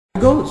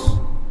goes.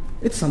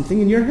 It's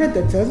something in your head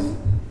that says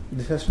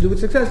this has to do with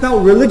success. Now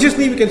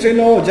religiously we can say,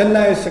 no,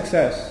 Jannah is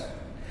success.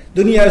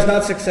 Dunya is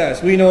not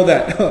success. We know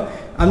that.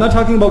 I'm not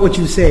talking about what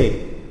you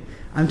say.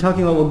 I'm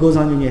talking about what goes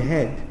on in your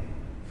head.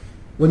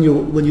 When you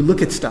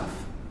look at stuff.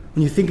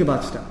 When you think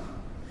about stuff.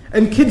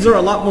 And kids are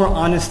a lot more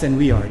honest than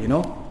we are, you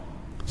know.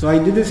 So I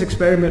did this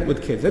experiment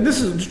with kids. And this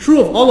is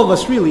true of all of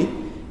us really.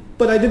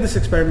 But I did this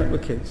experiment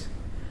with kids.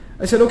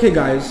 I said, okay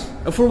guys,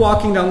 if we're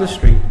walking down the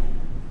street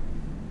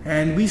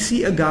and we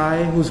see a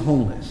guy who's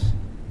homeless.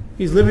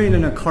 He's living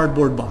in a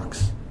cardboard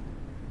box.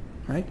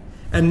 Right?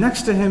 And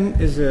next to him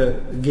is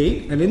a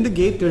gate. And in the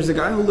gate there's a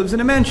guy who lives in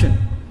a mansion.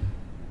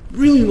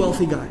 Really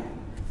wealthy guy.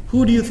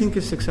 Who do you think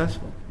is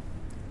successful?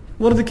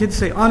 What do the kids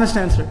say? Honest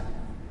answer.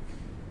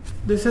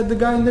 They said the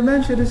guy in the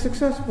mansion is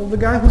successful. The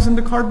guy who's in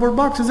the cardboard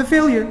box is a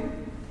failure.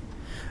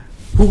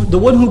 The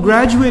one who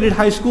graduated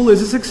high school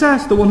is a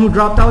success. The one who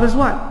dropped out is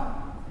what?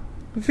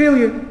 A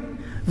failure.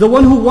 The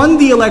one who won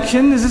the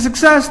election is a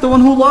success. The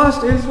one who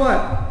lost is what?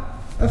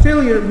 A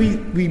failure.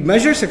 We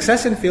measure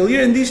success and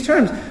failure in these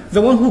terms.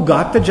 The one who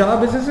got the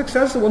job is a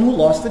success. The one who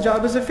lost the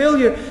job is a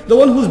failure. The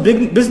one whose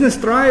business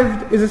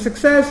thrived is a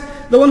success.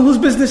 The one whose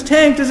business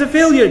tanked is a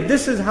failure.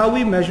 This is how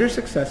we measure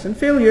success and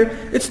failure.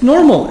 It's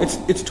normal.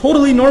 It's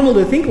totally normal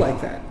to think like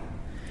that.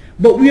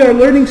 But we are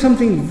learning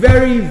something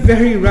very,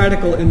 very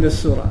radical in this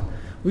surah.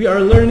 We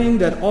are learning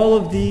that all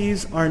of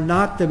these are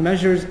not the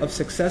measures of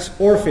success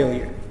or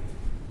failure.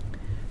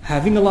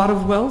 Having a lot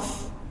of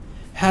wealth,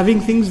 having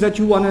things that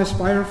you want to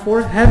aspire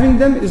for, having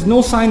them is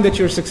no sign that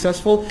you're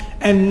successful,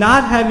 and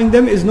not having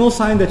them is no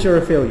sign that you're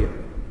a failure.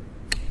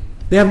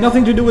 They have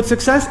nothing to do with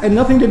success and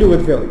nothing to do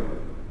with failure.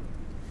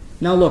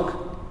 Now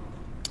look,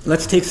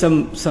 let's take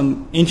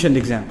some ancient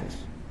examples.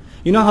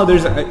 You know how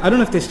there's, I don't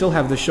know if they still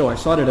have the show, I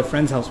saw it at a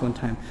friend's house one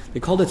time.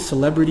 They called it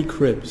Celebrity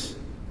Cribs.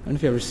 I don't know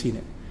if you've ever seen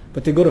it.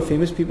 But they go to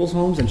famous people's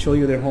homes and show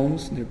you their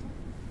homes. They're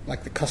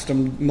like the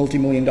custom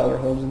multi-million-dollar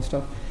homes and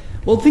stuff.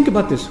 Well, think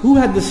about this. Who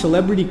had the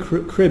celebrity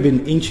crib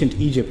in ancient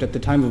Egypt at the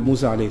time of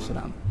Musa alayhi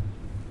salam?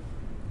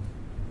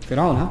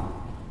 Fir'aun, huh?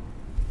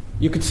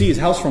 You could see his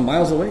house from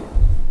miles away.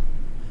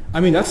 I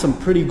mean, that's some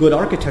pretty good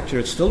architecture.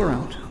 It's still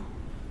around.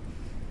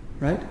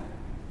 Right?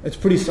 It's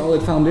pretty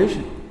solid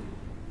foundation.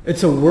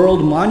 It's a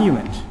world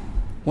monument.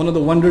 One of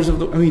the wonders of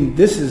the... I mean,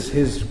 this is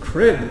his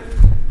crib.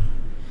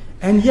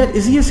 And yet,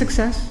 is he a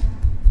success?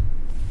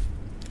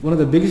 One of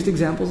the biggest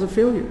examples of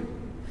failure.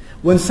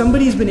 When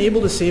somebody's been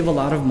able to save a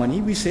lot of money,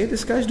 we say,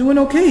 this guy's doing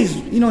okay.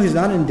 He's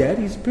not in debt.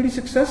 He's pretty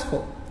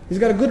successful. He's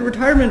got a good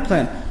retirement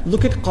plan.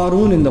 Look at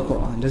Qarun in the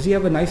Quran. Does he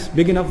have a nice,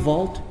 big enough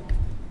vault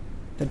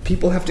that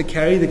people have to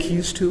carry the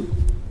keys to?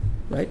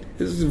 Right?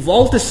 His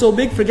vault is so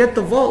big, forget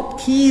the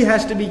vault. Key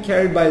has to be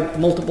carried by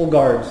multiple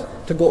guards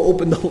to go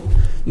open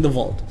the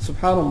vault.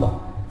 SubhanAllah.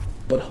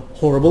 But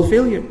horrible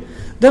failure.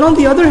 Then on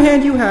the other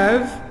hand, you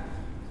have,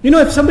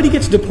 if somebody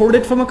gets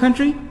deported from a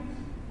country,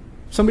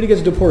 somebody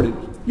gets deported,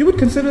 you would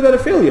consider that a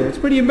failure. It's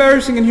pretty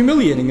embarrassing and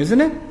humiliating,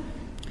 isn't it?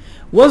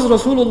 Was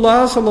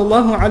Rasulullah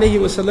sallallahu alayhi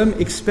wasallam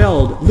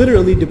expelled,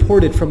 literally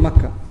deported from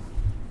Mecca?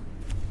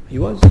 He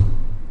was.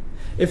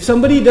 If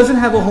somebody doesn't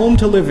have a home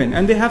to live in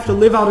and they have to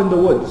live out in the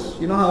woods,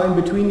 you know how in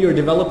between your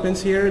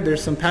developments here,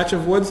 there's some patch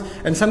of woods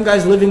and some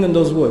guy's living in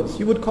those woods,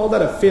 you would call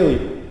that a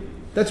failure.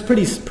 That's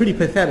pretty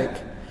pathetic.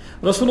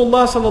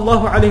 Rasulullah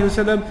sallallahu alayhi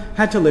wasallam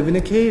had to live in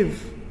a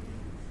cave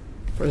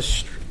for a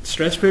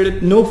stretched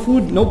period, no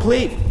food, no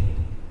plate,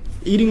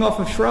 eating off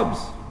of shrubs.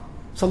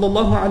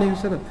 Sallallahu alayhi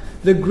wasallam.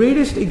 The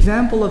greatest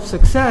example of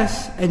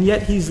success, and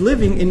yet he's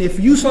living, and if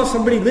you saw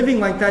somebody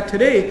living like that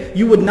today,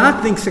 you would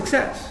not think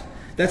success.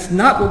 That's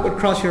not what would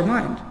cross your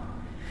mind.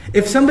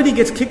 If somebody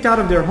gets kicked out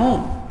of their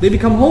home, they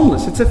become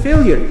homeless, it's a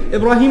failure.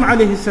 Ibrahim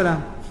alayhi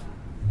salam,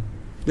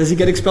 does he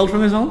get expelled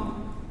from his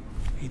home?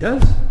 He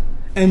does.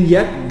 And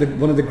yet,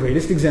 one of the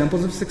greatest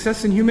examples of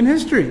success in human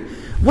history.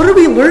 What are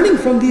we learning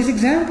from these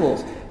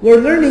examples? We're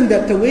learning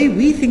that the way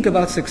we think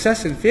about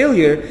success and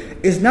failure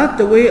is not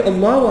the way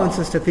Allah wants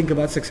us to think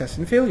about success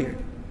and failure.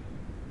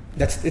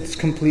 It's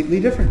completely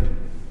different.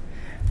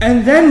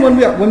 And then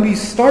when we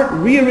start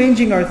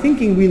rearranging our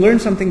thinking, we learn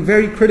something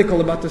very critical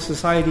about the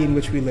society in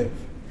which we live.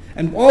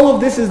 And all of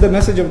this is the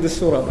message of this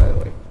surah, by the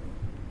way.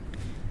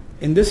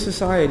 In this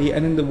society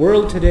and in the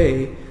world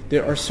today,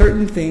 there are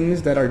certain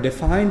things that are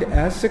defined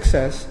as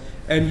success,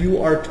 and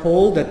you are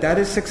told that that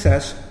is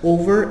success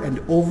over and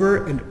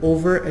over and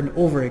over and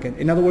over again.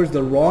 In other words,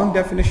 the wrong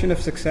definition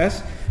of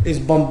success is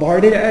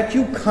bombarded at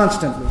you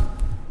constantly.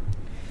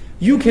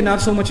 You cannot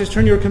so much as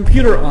turn your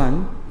computer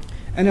on,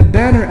 and a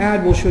banner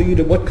ad will show you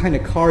what kind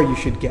of car you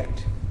should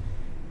get.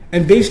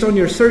 And based on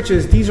your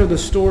searches, these are the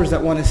stores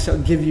that want to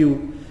give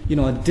you,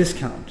 a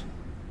discount.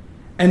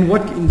 And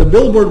the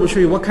billboard will show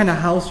you what kind of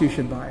house you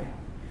should buy.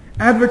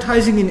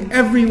 Advertising in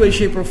every way,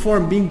 shape, or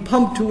form being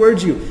pumped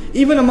towards you.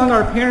 Even among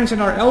our parents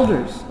and our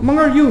elders, among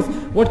our youth,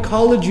 what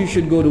college you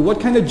should go to,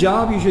 what kind of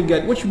job you should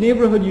get, which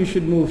neighborhood you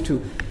should move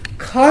to.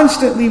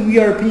 Constantly we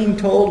are being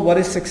told what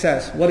is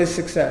success, what is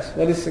success,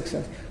 what is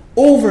success.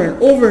 Over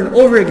and over and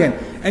over again.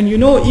 And you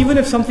know, even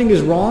if something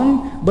is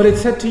wrong, but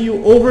it's said to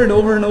you over and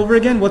over and over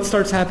again, what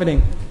starts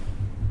happening?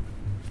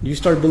 You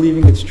start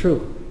believing it's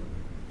true.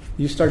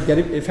 You start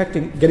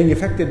getting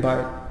affected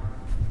by it.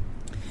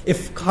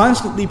 If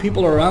constantly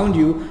people around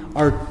you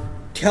are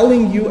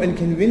telling you and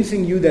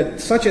convincing you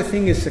that such a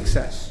thing is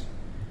success,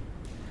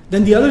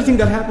 then the other thing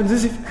that happens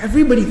is if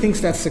everybody thinks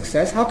that's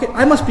success,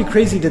 I must be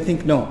crazy to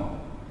think no.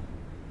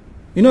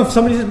 You know, if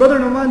somebody says, Brother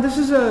Nouman, this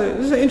is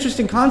an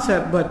interesting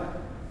concept, but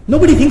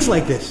nobody thinks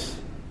like this.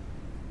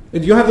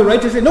 You have the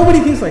right to say, nobody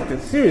thinks like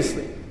this.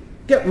 Seriously.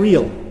 Get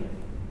real.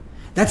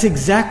 That's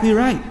exactly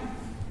right.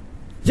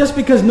 Just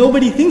because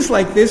nobody thinks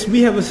like this,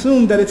 we have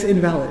assumed that it's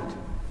invalid.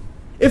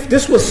 If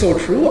this was so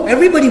true,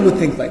 everybody would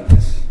think like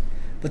this.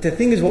 But the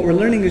thing is, what we're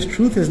learning is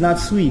truth is not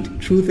sweet.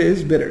 Truth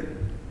is bitter.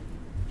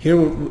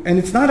 And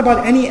it's not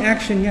about any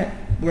action yet.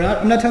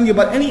 I'm not telling you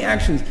about any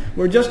actions.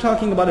 We're just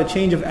talking about a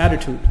change of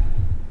attitude.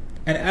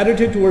 An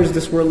attitude towards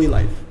this worldly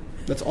life.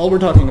 That's all we're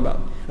talking about.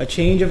 A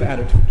change of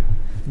attitude.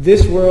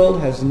 This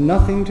world has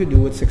nothing to do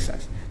with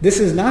success. This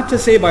is not to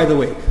say, by the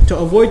way, to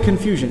avoid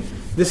confusion,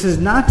 this is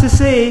not to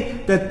say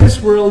that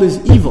this world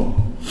is evil.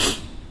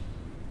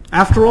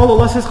 After all,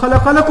 Allah says,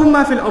 خَلَقَ لَكُم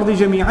مَا فِي الْأَرْضِ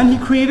جَمِيعًا.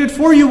 He created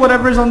for you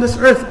whatever is on this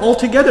earth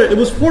altogether. It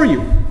was for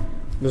you.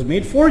 It was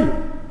made for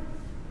you.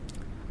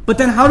 But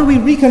then how do we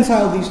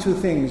reconcile these two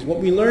things? What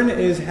we learn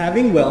is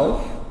having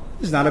wealth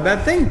is not a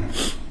bad thing.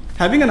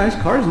 Having a nice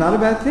car is not a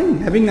bad thing.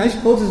 Having nice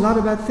clothes is not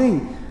a bad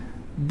thing.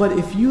 But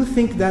if you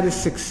think that is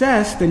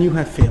success, then you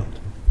have failed.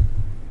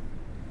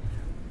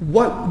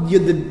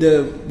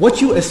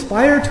 What you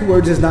aspire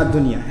towards is not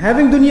dunya.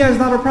 Having dunya is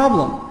not a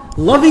problem.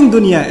 Loving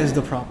dunya is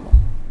the problem.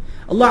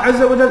 Allah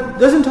Azza wa Jalla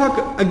doesn't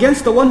talk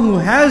against the one who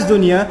has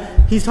dunya.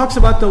 He talks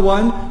about the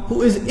one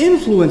who is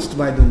influenced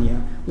by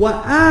dunya.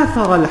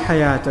 وَآثَرَ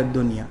الْحَيَاةَ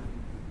الدُّنْيَا.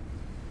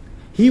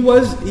 He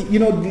was,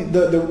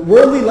 the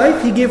worldly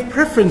life, he gave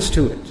preference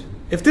to it.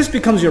 If this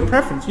becomes your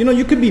preference,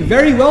 you could be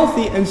very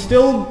wealthy and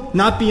still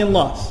not be in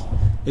loss.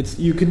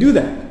 You could do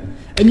that.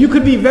 And you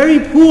could be very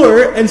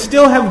poor and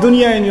still have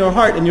dunya in your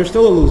heart and you're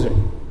still a loser.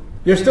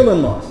 You're still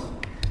in loss.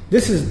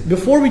 This is,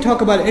 before we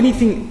talk about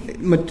anything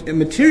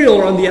material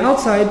or on the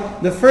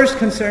outside, the first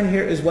concern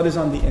here is what is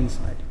on the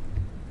inside.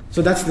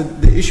 So that's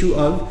the issue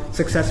of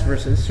success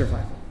versus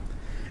survival.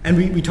 And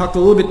we talked a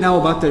little bit now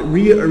about the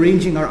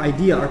rearranging our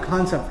idea, our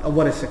concept of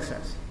what is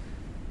success.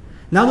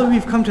 Now that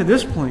we've come to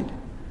this point,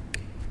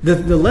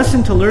 the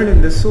lesson to learn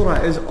in this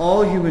surah is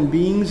all human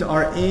beings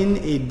are in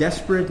a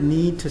desperate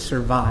need to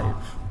survive.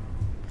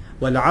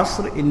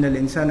 وَالْعَصْرِ إِنَّ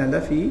الْإِنسَانَ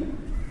لَفِي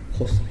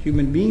خُسْرٍ.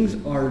 Human beings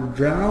are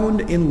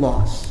drowned in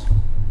loss.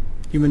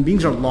 Human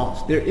beings are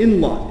lost. They're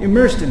in loss,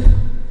 immersed in it.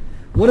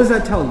 What does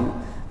that tell you?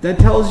 That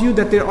tells you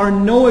that there are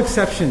no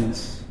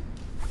exceptions.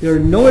 There are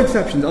no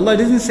exceptions. Allah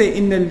doesn't say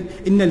إِنَّ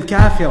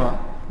الْكَافِرَ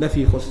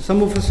لَفِي خُسْرٍ.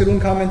 Some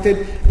Mufassirun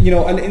commented,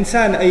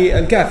 al-insan ay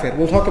al-kafir.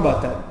 We'll talk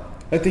about that.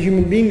 Like the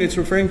human being, it's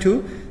referring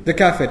to the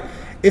kafir.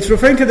 It's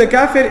referring to the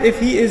kafir if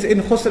he is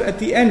in khusr at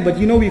the end. But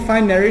we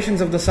find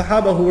narrations of the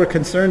Sahaba who were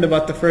concerned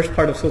about the first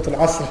part of Surah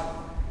Al-Asr.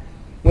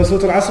 When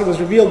Surah Al-Asr was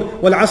revealed,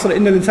 وَالْعَصْرِ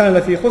إِنَّ الْإِنسَانَ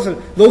لَفِي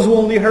خُسْرٍ. Those who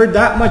only heard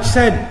that much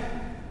said,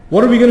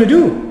 what are we going to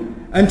do?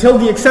 Until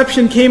the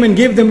exception came and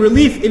gave them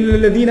relief. إِلَّا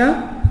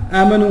الَّذِينَ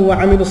آمَنُوا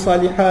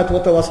وَعَمِلُوا الصَّالِحَاتِ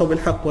وَتَوَاصَوْا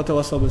بِالْحَقِّ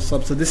وَتَوَاصَوْا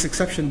بِالصَّبْرِ. So this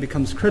exception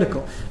becomes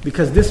critical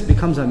because this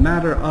becomes a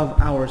matter of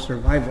our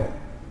survival.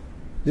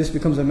 This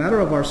becomes a matter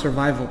of our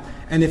survival.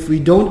 And if we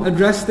don't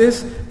address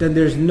this, then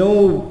there's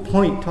no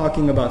point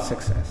talking about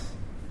success.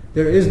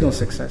 There is no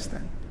success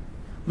then.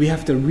 We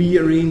have to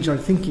rearrange our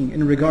thinking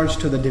in regards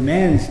to the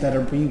demands that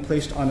are being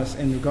placed on us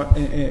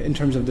in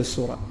terms of this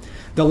surah.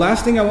 The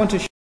last thing I want to